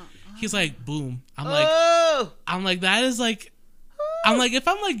I'm like, he's like, boom. I'm like, that is like, I'm like, if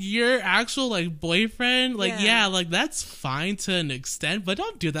I'm like your actual like boyfriend, like, yeah, like that's fine to an extent, but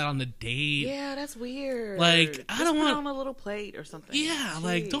don't do that on a date. Yeah, that's weird. Like, I don't want on a little plate or something. Yeah, jeez.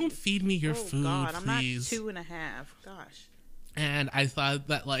 Like, don't feed me your food, God, please. I'm not 2.5. Gosh. And I thought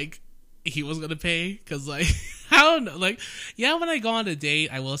that like he was gonna pay because like I don't know, like, yeah, when I go on a date,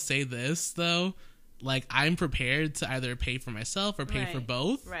 I will say this though, like I'm prepared to either pay for myself or pay for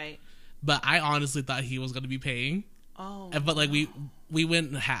both, right? But I honestly thought he was gonna be paying. But like we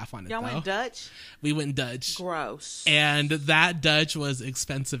went half on it. Y'all went Dutch? We went Dutch. Gross. And that Dutch was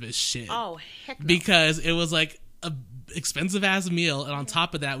expensive as shit. Oh heck no. Because it was like a expensive ass meal, and on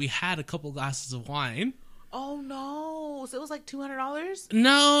top of that we had a couple glasses of wine. Oh no! So it was like $200?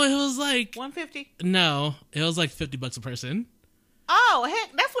 No, it was like $150. No, it was like $50 a person. Oh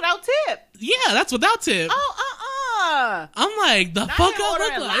heck, that's without tip. Yeah, that's without tip. Oh I'm like, the fuck I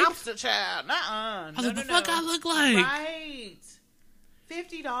look like? Lobster child. I was like, the fuck I look like? Right.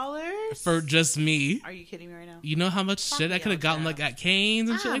 $50 for just me. Are you kidding me right now? You know how much shit I could have gotten like at Cane's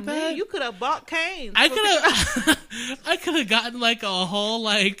and shit like that. You could have bought Cane's. I could have gotten like a whole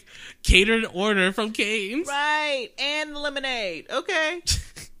like catered order from Cane's. Right, and the lemonade. Okay.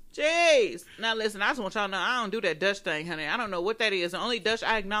 Jeez. Now listen, I just want y'all to know I don't do that Dutch thing, honey. I don't know what that is. The only Dutch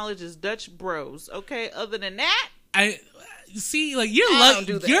I acknowledge is Dutch Bros. Okay. Other than that, I see. Like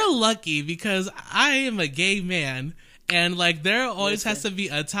you're lucky because I am a gay man. And, like, there always has to be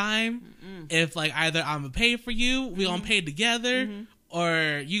a time if, like, either I'm going to pay for you, we going to pay together,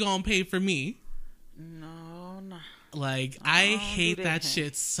 or you going to pay for me. No. Like, I hate that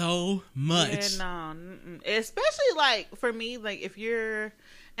shit so much. Yeah, no. Especially, like, for me, like, if you're...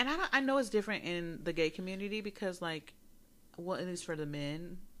 And I know it's different in the gay community because, like, well, at least for the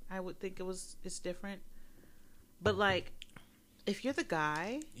men, I would think it's different. But, like... If you're the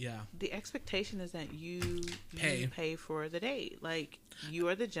guy, the expectation is that you pay for the date. Like, you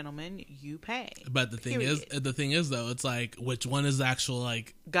are the gentleman, you pay. But the thing is though, it's like which one is the actual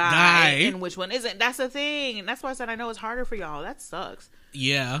like guy and which one isn't. That's the thing. And that's why I said I know it's harder for y'all. That sucks.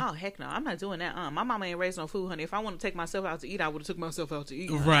 Yeah. Oh heck no, I'm not doing that. My mama ain't raised no food, honey. If I want to take myself out to eat, I would have took myself out to eat.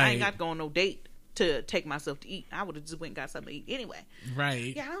 Right. I ain't got to go on no date to take myself to eat. I would have just went and got something to eat anyway.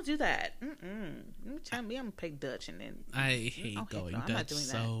 Right. Yeah, I don't do that. You tell me I'm gonna pay Dutch and then I hate going Dutch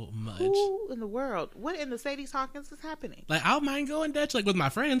so much. Who in the world? What in the Sadie's Hawkins is happening? Like I don't mind going Dutch like with my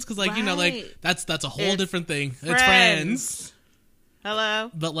friends because like you know like that's a whole different thing. It's friends.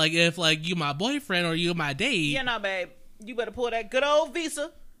 Hello? But, like, if, like, you my boyfriend or you my date. Yeah, no, babe. You better pull that good old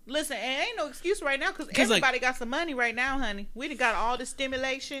visa. Listen, and ain't no excuse right now because everybody got some money right now, honey. We done got all the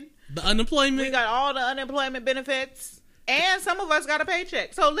stimulation. The unemployment. We got all the unemployment benefits. And some of us got a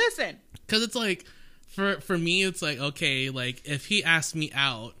paycheck. So, listen. Because it's like, for me, it's like, okay, like, if he asked me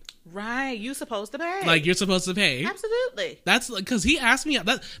out. Right, you supposed to pay. Like, you're supposed to pay. Absolutely. That's like, because he asked me out.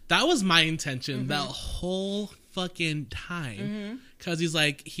 That was my intention that whole fucking time. Because he's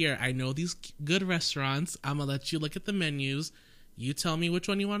like, here, I know these good restaurants. I'm going to let you look at the menus. You tell me which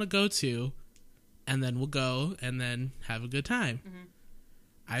one you want to go to. And then we'll go and then have a good time.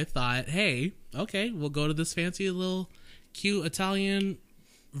 I thought, hey, okay, we'll go to this fancy little cute Italian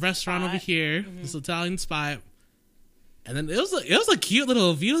restaurant over here. This Italian spot. And then it was a cute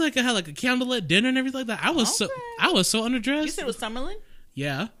little view. Like I had like a candlelit dinner and everything like that. I was so underdressed. You said it was Summerlin?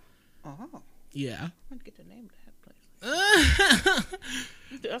 Yeah. Oh. Yeah. I'm gonna get the name of that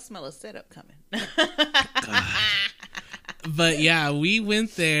place. I smell a setup coming. But yeah, we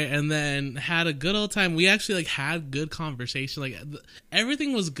went there and then had a good old time. We actually like had good conversation. Like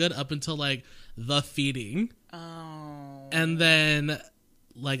everything was good up until like the feeding. Oh. And then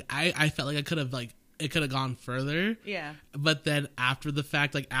like I felt like I could have like it could have gone further. Yeah. But then after the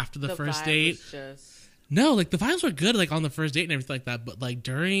fact, like after the first date, was just... no, like the vibes were good, like on the first date and everything like that. But like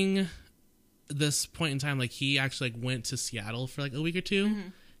during this point in time, like he actually like went to Seattle for like a week or two.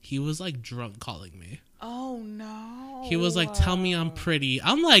 He was like drunk calling me. Oh no. He was like, tell me I'm pretty.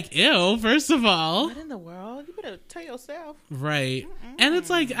 I'm like, ew, first of all. What in the world? You better tell yourself. Right. And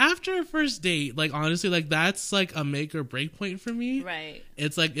it's like after a first date, like honestly, like that's like a make or break point for me. Right.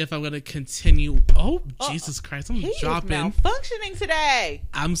 It's like if I'm gonna continue. Oh, Jesus Christ, I'm dropping. Is malfunctioning today.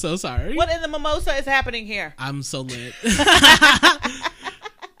 I'm so sorry. What in the mimosa is happening here? I'm so lit.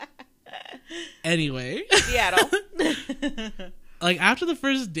 Anyway. Seattle. Like after the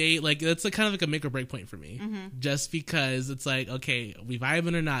first date, like it's like kind of like a make or break point for me. Just because it's like, okay, we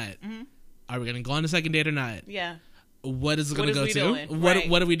vibing or not? Are we gonna go on a second date or not? Yeah. What is it gonna go to? Doing?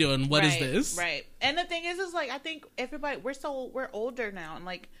 What are we doing? What is this? Right. And the thing is like I think everybody we're older now and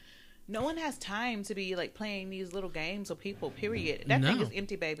like no one has time to be like playing these little games with people, period. That thing is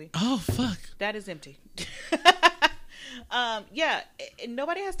empty, baby. Oh fuck. That is empty. Yeah,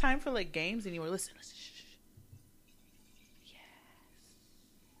 nobody has time for like games anymore. Listen.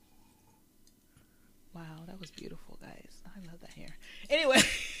 Wow, that was beautiful, guys. I love that hair. Anyway,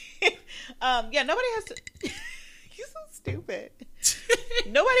 yeah, nobody has to. You're so stupid.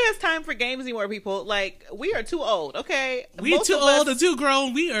 Nobody has time for games anymore, people. Like, we are too old, okay? We too old and too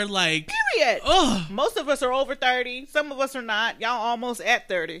grown. We are like... Period. Ugh. Most of us are over 30. Some of us are not. Y'all almost at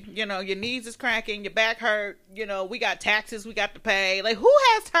 30. You know, your knees is cracking, your back hurt. You know, we got taxes we got to pay. Like, who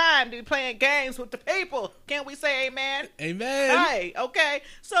has time to be playing games with the people? Can't we say amen? Amen. Right, okay?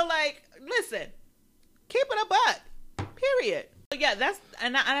 So, like, listen. Keep it a buck. Period. But yeah, that's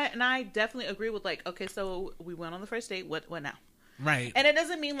and I definitely agree with like, okay, so we went on the first date. What now? Right. And it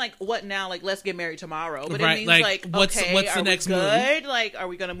doesn't mean like what now, like let's get married tomorrow. But right. it means like what's okay, the next good? move? Like, are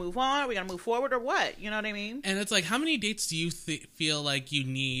we gonna move on? Are we gonna move forward or what? You know what I mean? And it's like, how many dates do you feel like you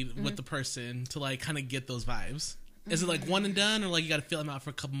need with the person to like kind of get those vibes? Is it like one and done, or like you got to feel them out for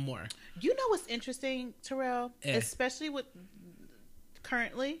a couple more? You know what's interesting, Terrell? Especially with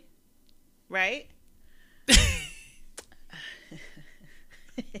currently, right?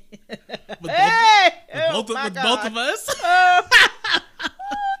 Both of us. Oh,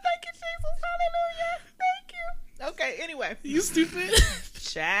 thank you, Jesus. Hallelujah. Thank you. Okay, anyway. You stupid.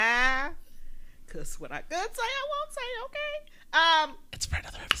 Child. Because what I could say, I won't say, okay? It's for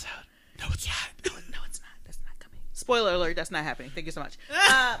another episode. No, it's not. No, it's not. That's not coming. Spoiler alert, that's not happening. Thank you so much.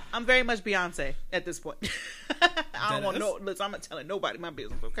 I'm very much Beyonce at this point. I don't want listen, I'm not telling nobody my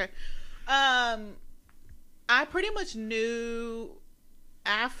business, okay? I pretty much knew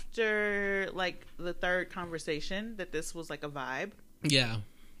after like the third conversation that this was like a vibe. Yeah.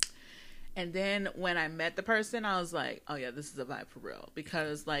 And then when I met the person, I was like, oh yeah, this is a vibe for real.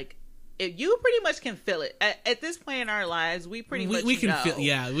 Because like you pretty much can feel it. At this point in our lives, we pretty much we can know. feel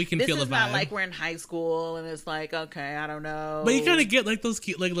we can feel the vibe. This is not like we're in high school and it's like, okay, I don't know. But you kind of get like those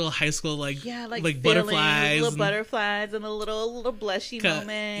cute like little high school like butterflies, little butterflies and a little blushy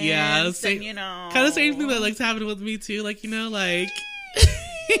moments. Yeah, and, you know, kind of same thing that likes happening with me too. Like, you know, like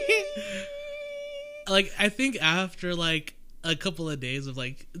like I think after like a couple of days of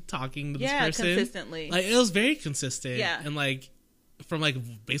like talking to this person consistently, like it was very consistent. Yeah. And like from like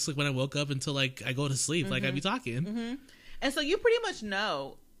basically when I woke up until like I go to sleep, like I'd be talking. And so you pretty much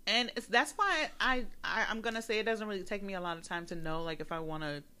know, and that's why I'm gonna say it doesn't really take me a lot of time to know like if I want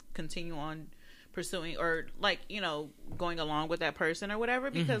to continue on pursuing or like, you know, going along with that person or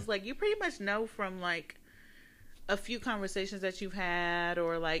whatever, because like you pretty much know from like a few conversations that you've had,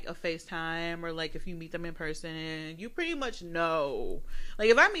 or like a FaceTime, or like if you meet them in person, you pretty much know. Like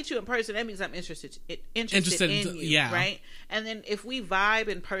if I meet you in person, that means I'm interested in you, right? And then if we vibe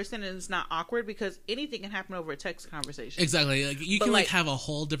in person and it's not awkward, because anything can happen over a text conversation. Exactly. Like you can like have a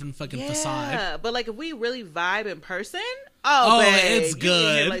whole different fucking facade. Yeah, but like if we really vibe in person, babe, it's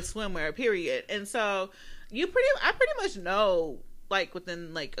good. You can like swimwear, period. And so I pretty much know, like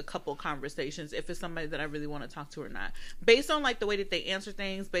within like a couple conversations, if it's somebody that I really want to talk to or not, based on like the way that they answer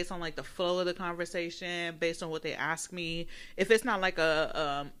things, based on like the flow of the conversation, based on what they ask me. If it's not like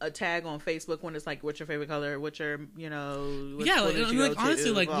a tag on Facebook when it's like, what's your favorite color, what's your, you know, like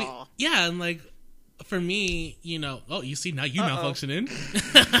honestly, like and like for me, you know, you see now you malfunctioning.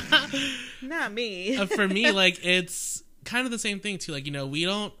 Not me. For me, like it's kind of the same thing too. Like, you know, we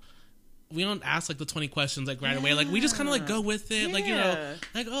don't ask like the 20 questions like right away. Like we just kind of like go with it. Like, you know,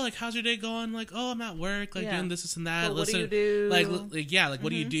 like, oh, like how's your day going? Like, oh, I'm at work, like doing this and that. But what do you do? Like what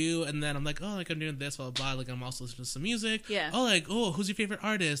do you do? And then I'm like, oh, like I'm doing this, blah, blah, blah. Like I'm also listening to some music. Yeah. Oh, like, oh, who's your favorite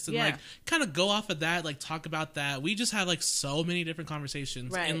artist? And like kind of go off of that, like talk about that. We just have like so many different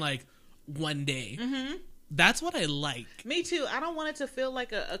conversations in like one day. That's what I like. Me too. I don't want it to feel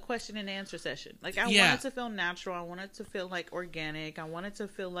like a question and answer session. Like I want it to feel natural. I want it to feel like organic. I want it to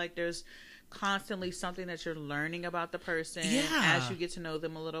feel like there's constantly something that you're learning about the person as you get to know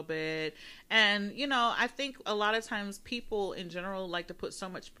them a little bit. And, you know, I think a lot of times people in general like to put so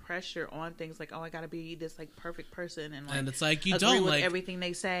much pressure on things like, oh, I gotta be this like perfect person and it's like you agree don't with like everything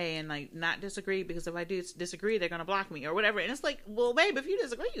they say and like not disagree, because if I do disagree they're gonna block me or whatever. And it's like, well, babe, if you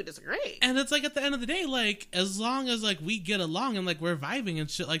disagree, you disagree. And it's like at the end of the day, like as long as like we get along and like we're vibing and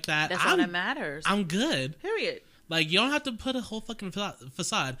shit like that, that's all that matters. I'm good. Period. Like you don't have to put a whole fucking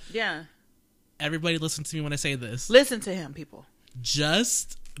facade. Yeah. Everybody listen to me when I say this. Listen to him, people.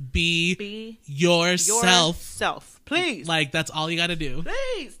 Just be yourself. Please. Like, that's all you gotta do.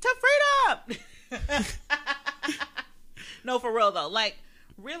 Please. To freedom. No, for real, though. Like,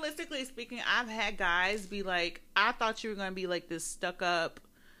 realistically speaking, I've had guys be like, I thought you were going to be like this stuck-up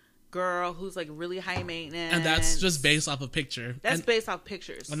girl who's like really high maintenance, and that's just based off a picture. Based off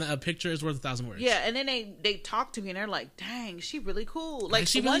pictures, and a picture is worth 1,000 words. Yeah, and then they talk to me and they're like, "Dang, she really cool." Like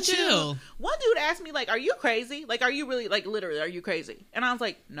she really chill. One dude asked me like, "Are you crazy? Like, are you really like literally? Are you crazy?" And I was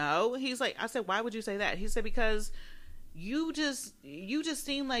like, "No." He's like, I said, "Why would you say that?" He said, "Because you just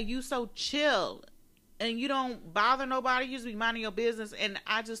seem like you so chill." And you don't bother nobody. You just be minding your business. And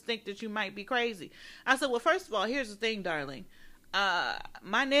I just think that you might be crazy. I said, well, first of all, here's the thing, darling.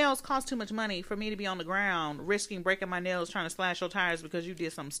 My nails cost too much money for me to be on the ground risking breaking my nails trying to slash your tires because you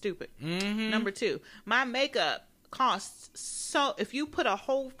did something stupid. Number two, my makeup costs if you put a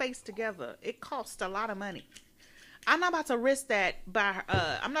whole face together, it costs a lot of money. I'm not about to risk that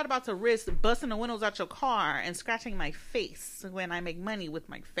I'm not about to risk busting the windows out your car and scratching my face when I make money with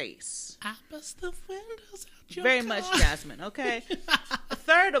my face. I bust the windows out your Very car. much, Jasmine, okay?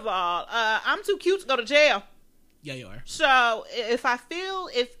 Third of all, I'm too cute to go to jail. Yeah, you are. So if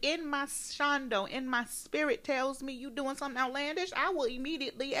in my shondo, in my spirit tells me you doing something outlandish, I will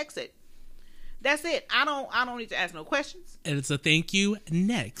immediately exit. That's it. I don't need to ask no questions. And it's a thank you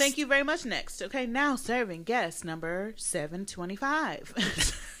next. Thank you very much next. Okay, now serving guest number 725.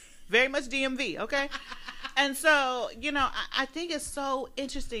 Very much DMV, okay? And so, you know, I think it's so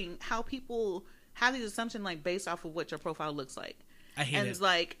interesting how people have these assumptions like based off of what your profile looks like. I hate it. And it's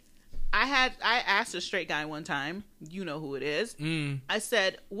like, I asked a straight guy one time, you know who it is. I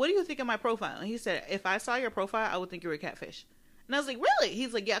said, what do you think of my profile? And he said, if I saw your profile, I would think you were a catfish. And I was like, really?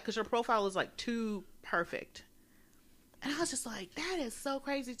 He's like, yeah, because your profile is like too perfect. And I was just like, that is so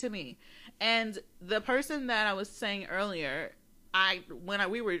crazy to me. And the person that I was saying earlier,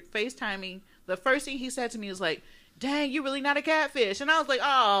 when we were FaceTiming, the first thing he said to me was like, dang, you're really not a catfish. And I was like,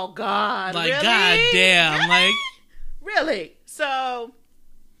 oh, God, like, really? God damn, like. Really? So,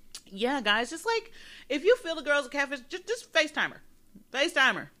 yeah, guys, just like, if you feel the girl's a catfish, just FaceTime her.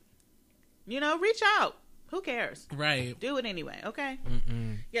 FaceTime her. You know, reach out. Who cares? Right. Do it anyway, okay?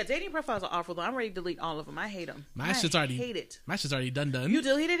 Yeah, dating profiles are awful, though. I'm ready to delete all of them. I hate them. My shit's already done. You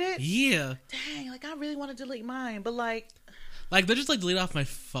deleted it? Yeah. Dang, like, I really want to delete mine, but, like... Like, they're just, like, delete off my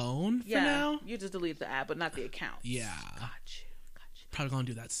phone for now. You just delete the app, but not the account. Yeah. Got you. Probably gonna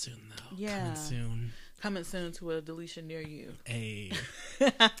do that soon, though. Yeah. Coming soon to a deletion near you. Hey.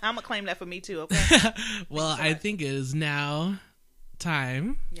 I'm gonna claim that for me, too, okay? Well, I think it is now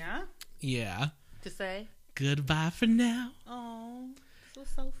time. Yeah? Yeah. To say? Goodbye for now. Oh, This was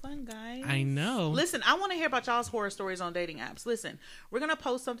so fun, guys. I know. Listen, I want to hear about y'all's horror stories on dating apps. Listen, we're going to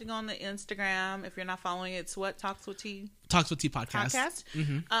post something on the Instagram. If you're not following it, it's what? Talks with T podcast.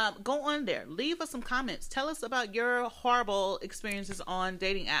 Mm-hmm. Go on there. Leave us some comments. Tell us about your horrible experiences on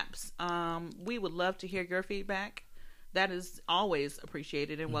dating apps. We would love to hear your feedback. That is always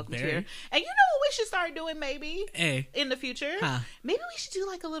appreciated and welcome to hear. And you know what we should start doing maybe in the future? Maybe we should do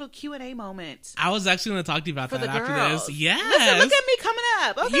like a little Q&A moment. I was actually going to talk to you about that after girls. this. Yes. Listen, look at me coming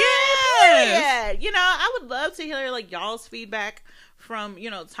up. Okay. Yes. Period. You know, I would love to hear like y'all's feedback from, you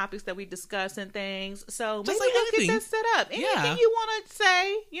know, topics that we discuss and things. So maybe we'll get that set up. Anything you want to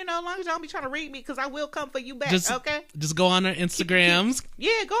say, you know, as long as y'all don't be trying to read me, because I will come for you back, okay? Just go on our Instagrams.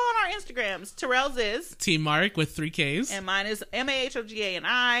 Yeah, go on our Instagrams. Terrell's is Team Mark with 3 Ks. And mine is MAHOGA, and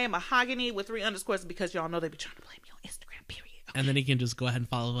I am Mahogany with 3 underscores, because y'all know they be trying to blame me on Instagram, period. Okay. And then you can just go ahead and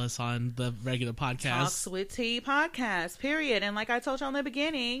follow us on the regular podcast. Talks with T podcast, period. And like I told you in the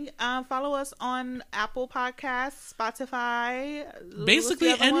beginning, follow us on Apple Podcasts, Spotify.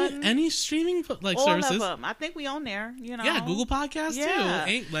 Basically any streaming like all services. Of them. I think we own there, you know. Yeah, Google Podcasts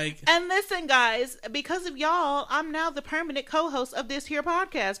too. And listen, guys, because of y'all, I'm now the permanent co-host of this here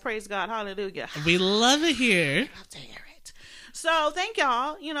podcast. Praise God. Hallelujah. We love it here. Love to hear it. So thank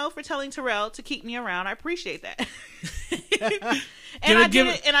y'all, you know, for telling Terrell to keep me around. I appreciate that. And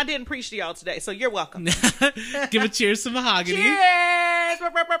I didn't preach to y'all today, so you're welcome. Give a cheers to Mahogany. Cheers!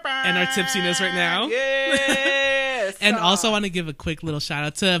 And our tipsiness right now. Yes! And also want to give a quick little shout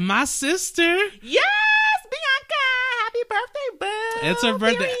out to my sister. Yes! Bianca! Happy birthday, boo! It's her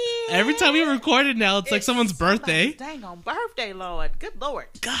birthday. Period. Every time we record it now, it's like someone's birthday. Dang on birthday, Lord. Good Lord.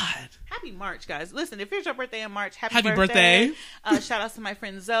 God. Happy March, guys. Listen, if it's your birthday in March, happy birthday. Shout out to my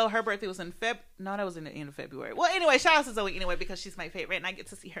friend Zoe. Her birthday was in No, that was in the end of February. Well, anyway, shout out to Zoe anyway, because she's my favorite, and I get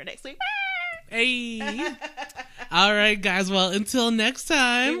to see her next week. Hey. All right, guys. Well, until next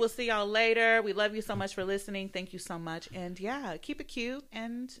time. We will see y'all later. We love you so much for listening. Thank you so much. And yeah, keep it cute.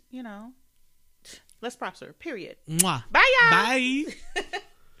 And, you know, let's prosper. Period. Mwah. Bye, y'all. Bye.